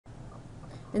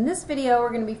In this video, we're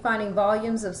going to be finding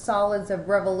volumes of solids of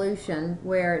revolution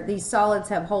where these solids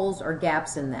have holes or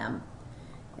gaps in them.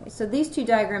 Okay, so these two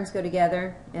diagrams go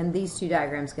together and these two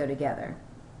diagrams go together.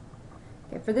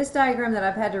 Okay, for this diagram that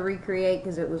I've had to recreate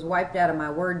because it was wiped out of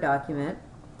my Word document,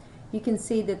 you can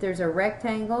see that there's a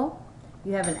rectangle,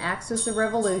 you have an axis of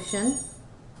revolution,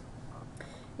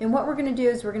 and what we're going to do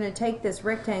is we're going to take this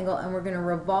rectangle and we're going to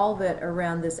revolve it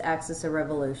around this axis of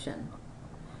revolution.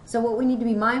 So what we need to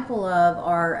be mindful of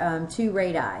are two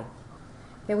radii.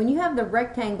 Okay, when you have the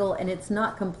rectangle and it's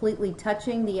not completely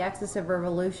touching the axis of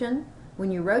revolution,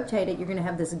 when you rotate it, you're going to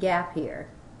have this gap here.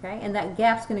 Okay, and that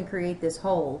gap's going to create this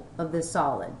hole of this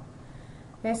solid.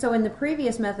 Okay, so in the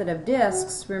previous method of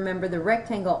disks, remember the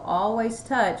rectangle always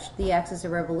touched the axis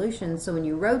of revolution, so when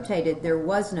you rotated, there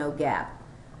was no gap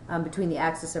between the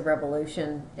axis of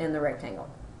revolution and the rectangle.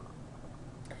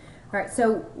 Alright,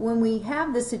 so when we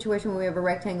have this situation where we have a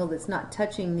rectangle that's not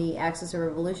touching the axis of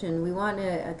revolution, we want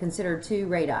to consider two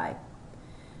radii.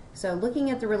 So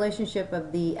looking at the relationship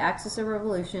of the axis of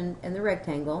revolution and the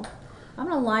rectangle, I'm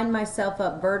going to line myself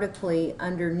up vertically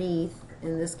underneath,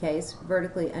 in this case,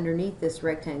 vertically underneath this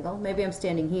rectangle. Maybe I'm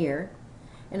standing here.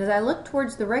 And as I look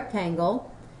towards the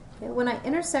rectangle, okay, when I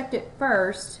intersect it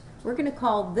first, we're going to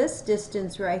call this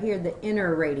distance right here the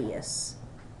inner radius.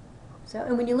 So,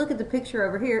 and when you look at the picture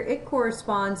over here, it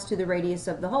corresponds to the radius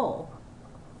of the hole.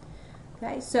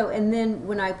 Okay, so and then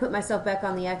when I put myself back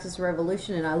on the axis of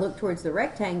revolution and I look towards the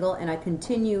rectangle and I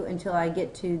continue until I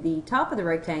get to the top of the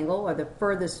rectangle or the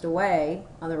furthest away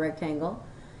on the rectangle,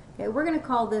 okay, we're going to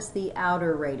call this the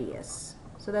outer radius.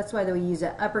 So that's why we use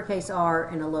an uppercase R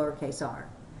and a lowercase r.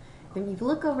 If you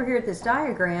look over here at this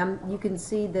diagram, you can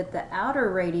see that the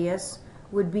outer radius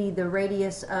would be the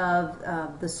radius of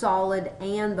the solid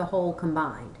and the hole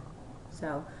combined.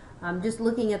 So I'm just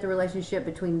looking at the relationship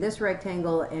between this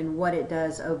rectangle and what it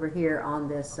does over here on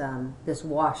this, this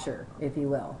washer, if you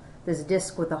will. This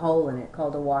disc with a hole in it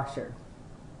called a washer.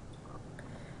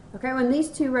 Okay, when these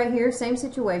two right here, same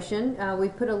situation, we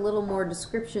put a little more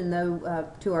description though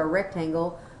to our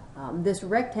rectangle. This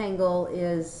rectangle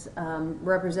is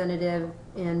representative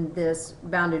in this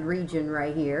bounded region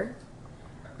right here.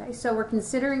 Okay, so we're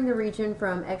considering the region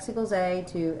from x equals a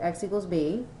to x equals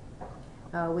b.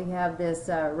 We have this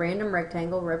random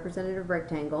rectangle, representative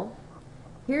rectangle.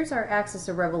 Here's our axis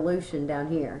of revolution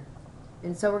down here.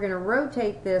 And so we're going to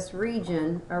rotate this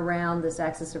region around this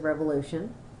axis of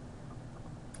revolution.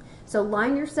 So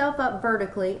line yourself up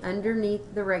vertically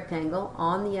underneath the rectangle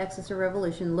on the axis of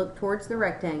revolution. Look towards the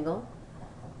rectangle.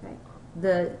 Okay.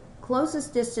 The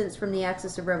closest distance from the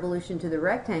axis of revolution to the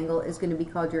rectangle is going to be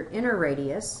called your inner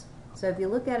radius. So if you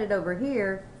look at it over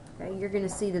here, okay, you're going to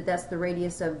see that that's the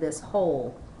radius of this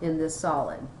hole in this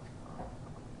solid.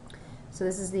 So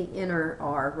this is the inner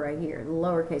r right here, the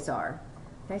lowercase r.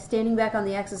 Okay, standing back on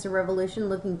the axis of revolution,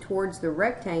 looking towards the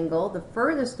rectangle, the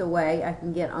furthest away I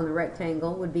can get on the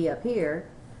rectangle would be up here.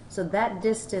 So that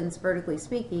distance, vertically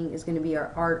speaking, is going to be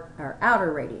our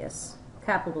outer radius,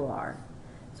 capital R.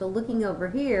 So looking over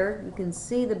here, you can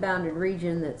see the bounded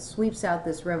region that sweeps out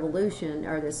this revolution,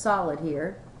 or this solid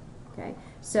here. Okay,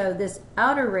 so this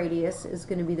outer radius is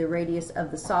going to be the radius of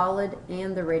the solid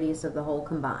and the radius of the hole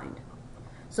combined.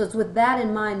 So it's with that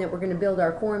in mind that we're going to build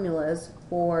our formulas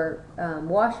for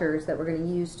washers that we're going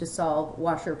to use to solve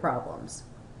washer problems.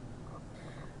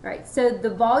 Alright, so the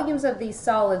volumes of these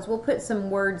solids, we'll put some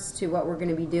words to what we're going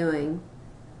to be doing.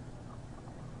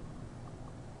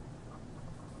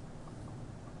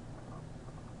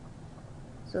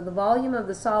 So the volume of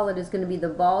the solid is going to be the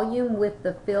volume with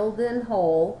the filled-in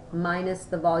hole minus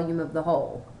the volume of the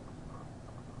hole.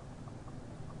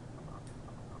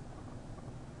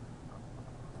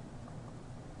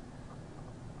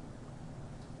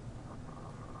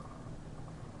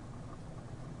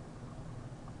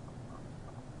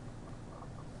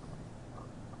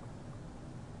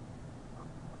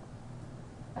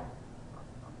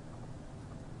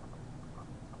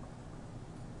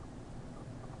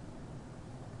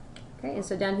 Okay, and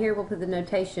so down here we'll put the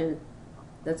notation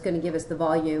that's going to give us the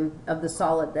volume of the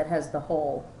solid that has the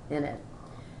hole in it.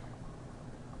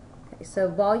 Okay, so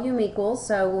volume equals,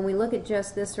 so when we look at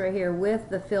just this right here with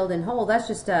the filled-in hole, that's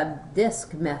just a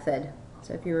disk method.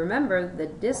 So if you remember, the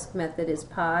disk method is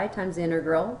pi times the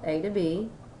integral a to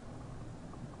b,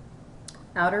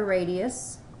 outer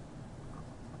radius,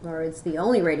 or it's the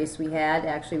only radius we had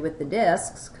actually with the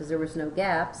disks because there was no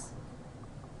gaps,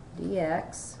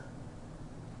 dx,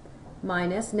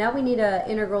 minus, now we need an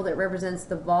integral that represents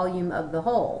the volume of the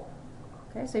hole.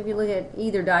 Okay, so if you look at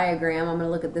either diagram, I'm going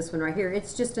to look at this one right here,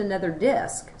 it's just another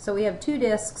disk. So we have two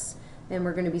disks and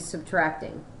we're going to be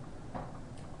subtracting.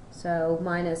 So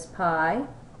minus pi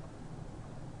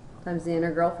times the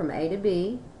integral from a to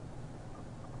b.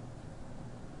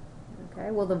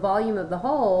 Okay, well, the volume of the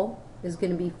whole is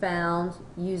going to be found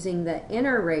using the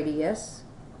inner radius.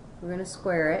 We're going to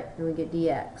square it, and we get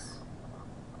dx.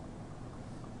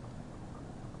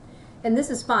 And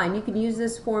this is fine. You can use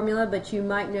this formula, but you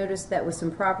might notice that with some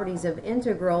properties of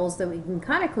integrals that we can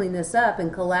kind of clean this up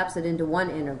and collapse it into one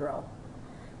integral.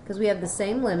 Because we have the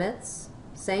same limits,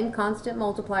 same constant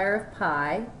multiplier of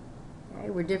pi. Okay,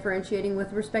 we're differentiating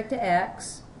with respect to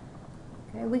x.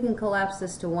 Okay, we can collapse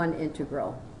this to one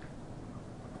integral.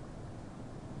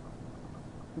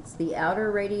 It's the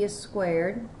outer radius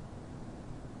squared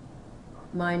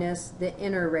minus the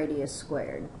inner radius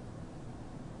squared.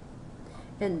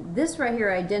 And this right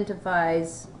here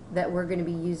identifies that we're going to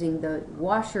be using the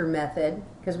washer method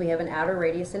because we have an outer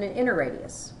radius and an inner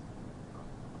radius.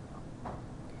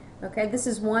 Okay, this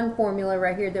is one formula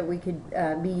right here that we could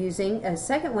be using. A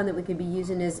second one that we could be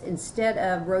using is instead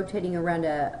of rotating around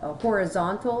a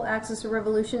horizontal axis of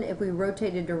revolution, if we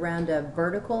rotated around a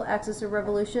vertical axis of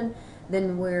revolution,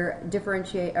 then we're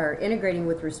integrating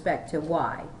with respect to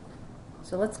y.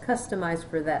 So let's customize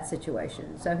for that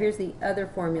situation. So here's the other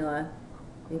formula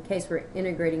in case we're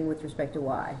integrating with respect to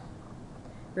y.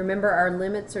 Remember, our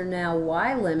limits are now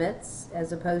y limits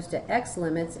as opposed to x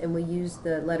limits, and we use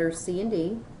the letters c and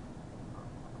d.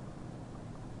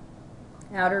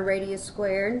 Outer radius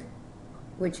squared,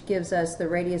 which gives us the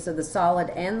radius of the solid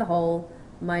and the hole,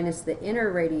 minus the inner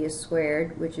radius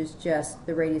squared, which is just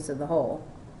the radius of the hole,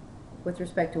 with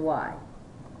respect to y.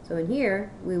 So in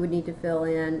here, we would need to fill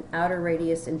in outer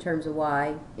radius in terms of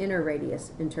y, inner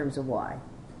radius in terms of y.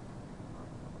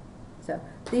 So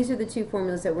these are the two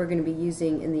formulas that we're going to be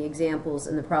using in the examples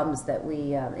and the problems that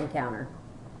we encounter.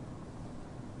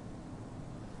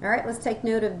 All right, let's take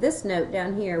note of this note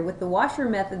down here. With the washer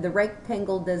method, the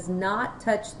rectangle does not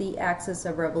touch the axis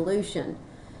of revolution.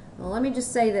 Well, let me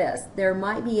just say this. There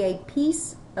might be a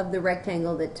piece of the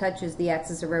rectangle that touches the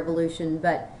axis of revolution,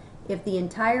 but if the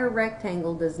entire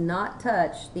rectangle does not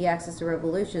touch the axis of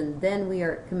revolution, then we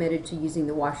are committed to using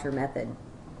the washer method.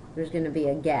 There's going to be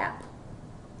a gap.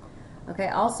 Okay,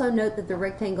 also note that the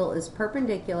rectangle is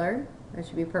perpendicular, that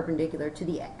should be perpendicular to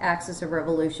the axis of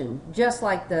revolution, just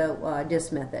like the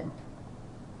disk method.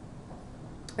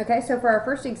 Okay, so for our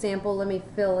first example, let me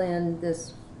fill in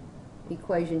this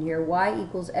equation here. Y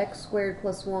equals x squared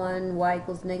plus 1, y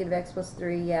equals negative x plus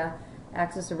 3, yeah.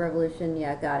 Axis of revolution,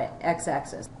 yeah, got it,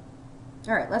 x-axis.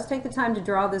 All right, let's take the time to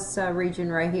draw this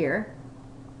region right here.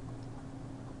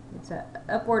 It's an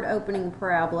upward opening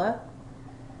parabola.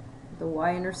 The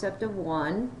y-intercept of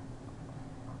 1.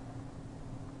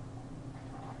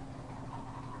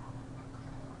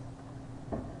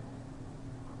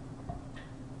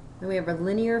 Then we have a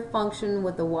linear function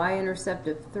with a y-intercept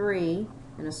of 3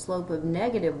 and a slope of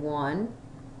negative 1.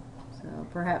 So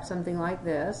perhaps something like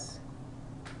this.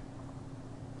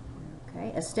 Okay,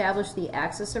 establish the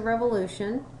axis of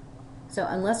revolution. So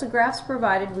unless a graph's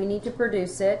provided, we need to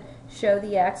produce it. Show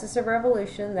the axis of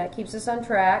revolution. That keeps us on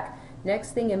track.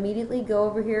 Next thing, immediately go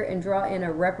over here and draw in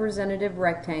a representative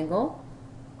rectangle.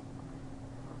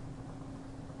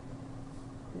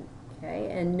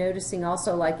 Okay, and noticing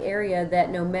also, like area,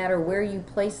 that no matter where you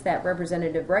place that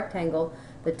representative rectangle,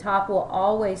 the top will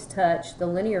always touch the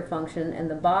linear function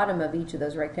and the bottom of each of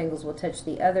those rectangles will touch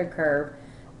the other curve,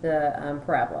 the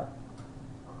parabola.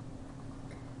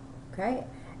 Okay.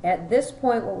 At this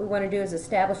point, what we want to do is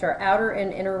establish our outer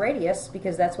and inner radius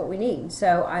because that's what we need.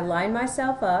 So I line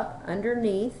myself up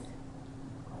underneath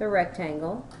the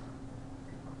rectangle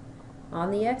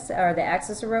on the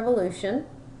axis of revolution.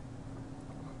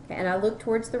 Okay, and I look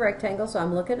towards the rectangle, so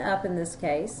I'm looking up in this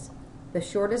case. The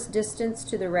shortest distance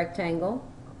to the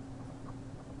rectangle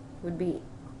would be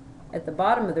at the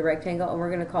bottom of the rectangle, and we're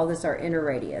going to call this our inner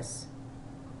radius.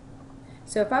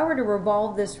 So if I were to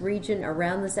revolve this region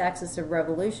around this axis of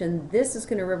revolution, this is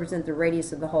going to represent the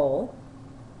radius of the hole.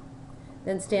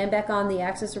 Then stand back on the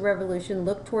axis of revolution,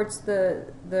 look towards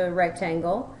the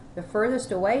rectangle. The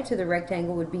furthest away to the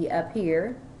rectangle would be up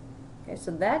here. Okay,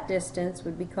 so that distance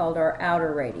would be called our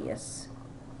outer radius,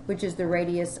 which is the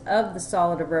radius of the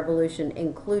solid of revolution,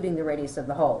 including the radius of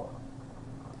the hole.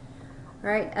 All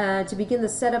right, to begin the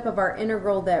setup of our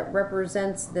integral that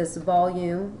represents this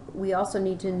volume, we also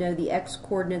need to know the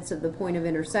x-coordinates of the point of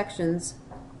intersections.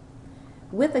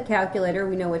 With a calculator,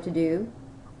 we know what to do.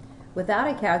 Without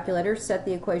a calculator, set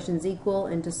the equations equal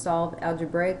and to solve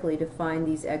algebraically to find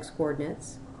these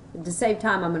x-coordinates. To save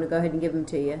time, I'm going to go ahead and give them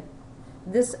to you.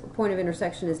 This point of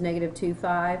intersection is negative 2,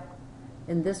 5,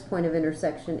 and this point of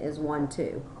intersection is 1,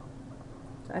 2.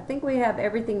 So I think we have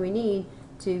everything we need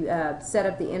to set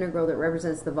up the integral that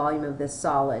represents the volume of this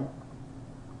solid.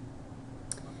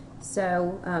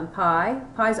 So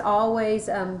pi's always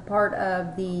part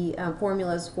of the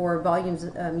formulas for volumes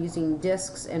using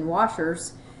discs and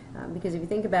washers, because if you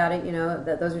think about it, you know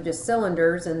that those are just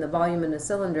cylinders, and the volume in a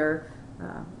cylinder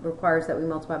requires that we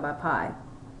multiply by pi.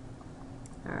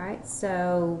 All right,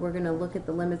 so we're going to look at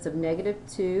the limits of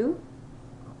 -2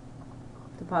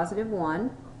 to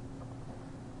 +1.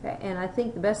 Okay, and I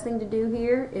think the best thing to do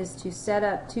here is to set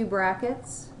up two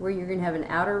brackets where you're going to have an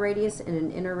outer radius and an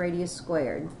inner radius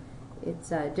squared. It's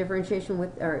differentiation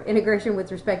with, or integration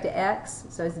with respect to x,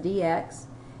 so it's dx.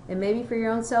 And maybe for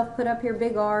your own self, put up here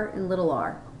big R and little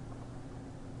r.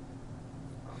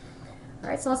 All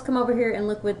right, so let's come over here and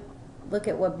look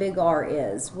at what big R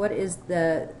is. What is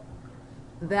the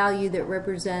value that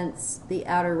represents the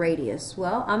outer radius?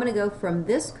 Well, I'm going to go from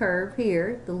this curve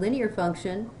here, the linear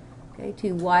function, okay,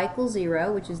 to y equals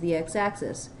 0, which is the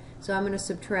x-axis. So I'm going to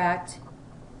subtract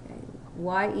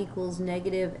y equals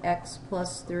 -x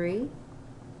plus 3,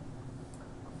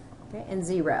 okay, and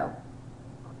 0.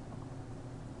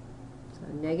 So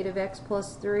 -x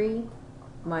plus 3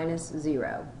 minus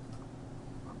 0.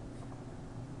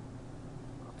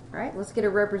 All right, let's get a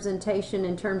representation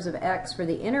in terms of x for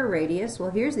the inner radius. Well,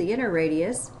 here's the inner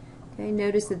radius. Okay,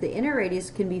 notice that the inner radius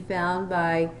can be found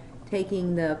by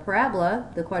taking the parabola,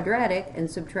 the quadratic, and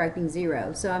subtracting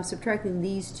 0. So I'm subtracting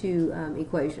these two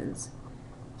equations.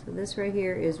 So this right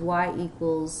here is y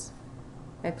equals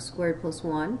x squared plus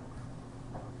 1.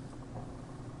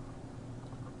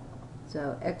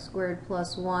 So x squared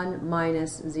plus 1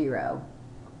 minus 0.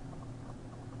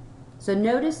 So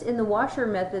notice in the washer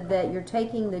method that you're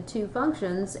taking the two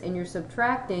functions and you're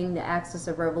subtracting the axis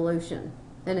of revolution.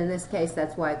 And in this case,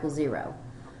 that's y equals 0. All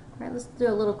right, let's do a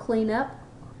little cleanup.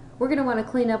 We're going to want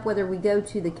to clean up whether we go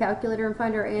to the calculator and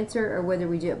find our answer or whether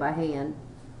we do it by hand.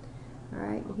 All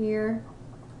right, here.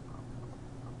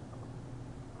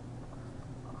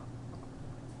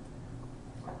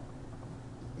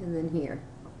 And then here.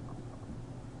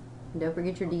 And don't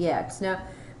forget your dx. Now,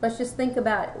 let's just think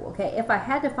about, okay, if I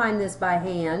had to find this by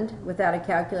hand without a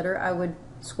calculator, I would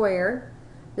square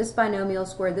this binomial,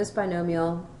 square this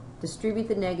binomial, distribute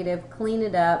the negative, clean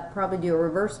it up, probably do a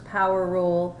reverse power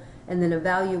rule, and then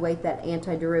evaluate that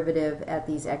antiderivative at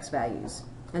these x values.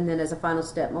 And then as a final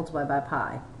step, multiply by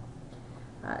pi.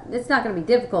 It's not going to be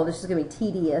difficult, it's just going to be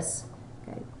tedious.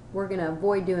 Okay, we're going to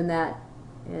avoid doing that,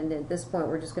 and at this point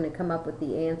we're just going to come up with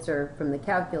the answer from the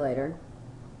calculator.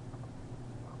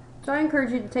 So I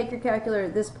encourage you to take your calculator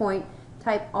at this point,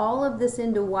 type all of this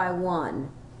into y1.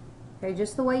 Okay,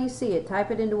 just the way you see it. Type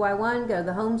it into y1, go to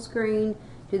the home screen,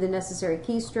 do the necessary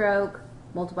keystroke,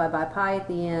 multiply by pi at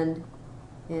the end,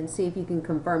 and see if you can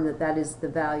confirm that that is the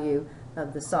value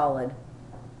of the solid.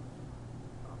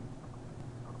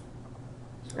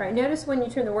 All right, notice when you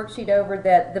turn the worksheet over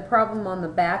that the problem on the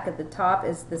back at the top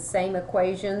is the same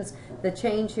equations. The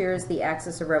change here is the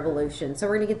axis of revolution. So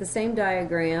we're going to get the same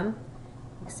diagram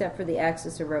except for the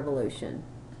axis of revolution.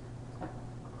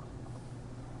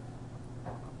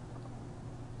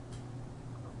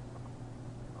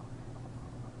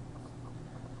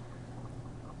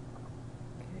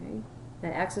 Okay. The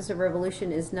axis of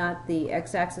revolution is not the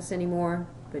x-axis anymore,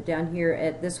 but down here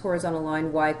at this horizontal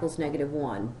line, y equals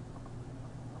 -1.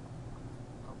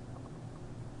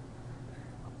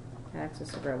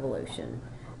 Axis of revolution.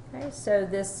 Okay, so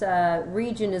this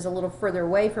region is a little further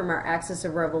away from our axis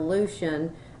of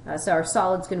revolution, so our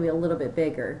solid's going to be a little bit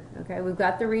bigger. Okay, we've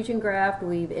got the region graphed,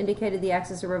 we've indicated the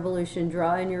axis of revolution.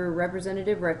 Draw in your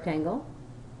representative rectangle.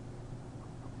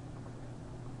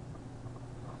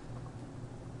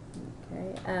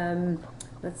 Okay,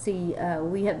 let's see,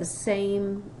 we have the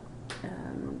same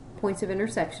points of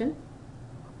intersection.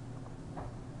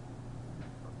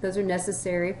 Those are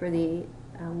necessary for the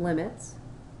limits.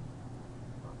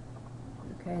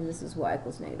 Okay, and this is y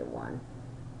equals -1.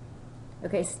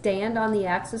 Okay, stand on the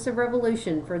axis of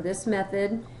revolution for this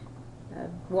method.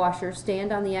 Washer,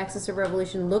 stand on the axis of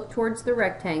revolution, look towards the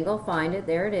rectangle, find it,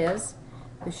 there it is.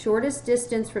 The shortest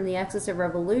distance from the axis of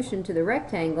revolution to the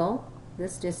rectangle,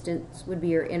 this distance would be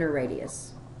your inner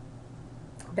radius.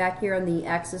 Back here on the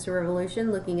axis of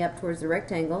revolution, looking up towards the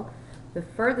rectangle, the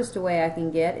furthest away I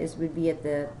can get would be at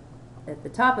the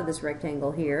top of this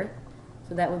rectangle here,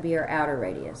 so that would be our outer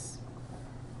radius.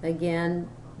 Again,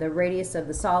 the radius of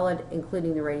the solid,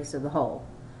 including the radius of the hole.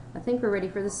 I think we're ready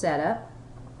for the setup.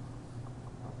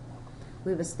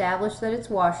 We've established that it's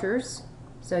washers,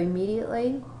 so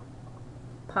immediately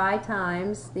pi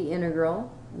times the integral,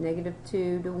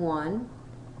 -2 to 1.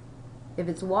 If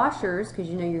it's washers, because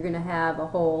you know you're going to have a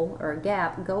hole or a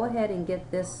gap, go ahead and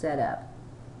get this set up.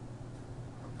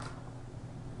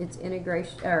 It's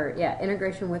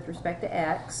integration with respect to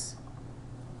x.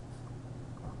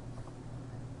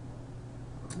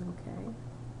 Okay.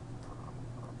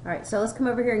 All right, so let's come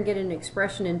over here and get an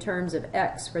expression in terms of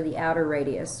x for the outer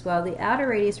radius. Well, the outer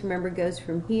radius, remember, goes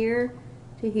from here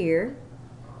to here.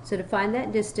 So to find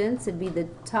that distance, it'd be the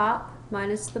top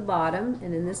minus the bottom,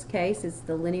 and in this case, it's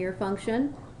the linear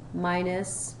function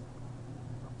minus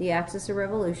the axis of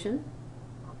revolution.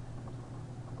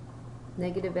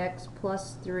 Negative x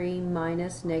plus 3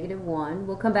 minus negative 1.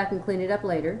 We'll come back and clean it up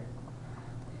later.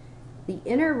 The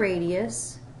inner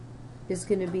radius is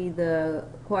going to be the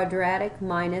quadratic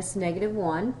minus negative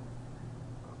 1.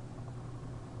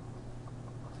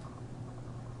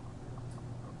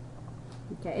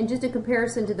 Okay, and just a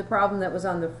comparison to the problem that was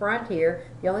on the front here,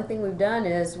 the only thing we've done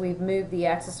is we've moved the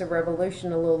axis of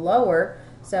revolution a little lower.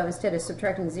 So instead of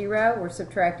subtracting 0, we're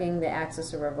subtracting the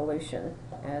axis of revolution,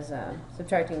 as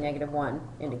subtracting negative 1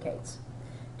 indicates.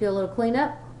 Do a little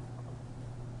cleanup.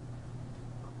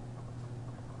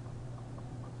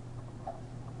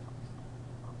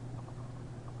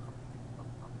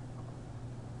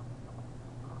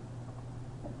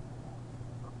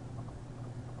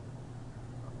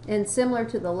 And similar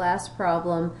to the last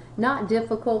problem, not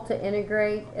difficult to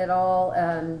integrate at all,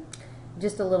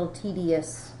 just a little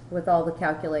tedious with all the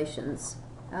calculations.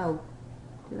 Oh,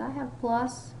 did I have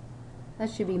plus? That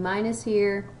should be minus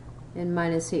here and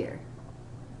minus here.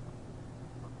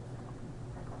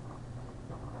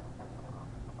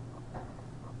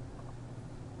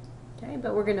 Okay,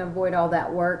 but we're going to avoid all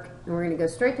that work, and we're going to go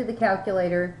straight to the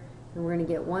calculator, and we're going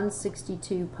to get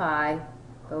 162 pi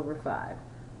over 5.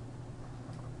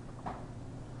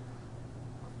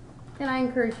 And I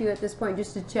encourage you at this point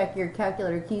just to check your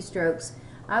calculator keystrokes.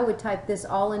 I would type this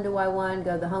all into Y1,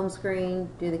 go to the home screen,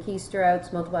 do the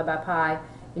keystrokes, multiply by pi,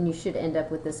 and you should end up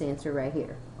with this answer right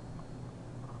here.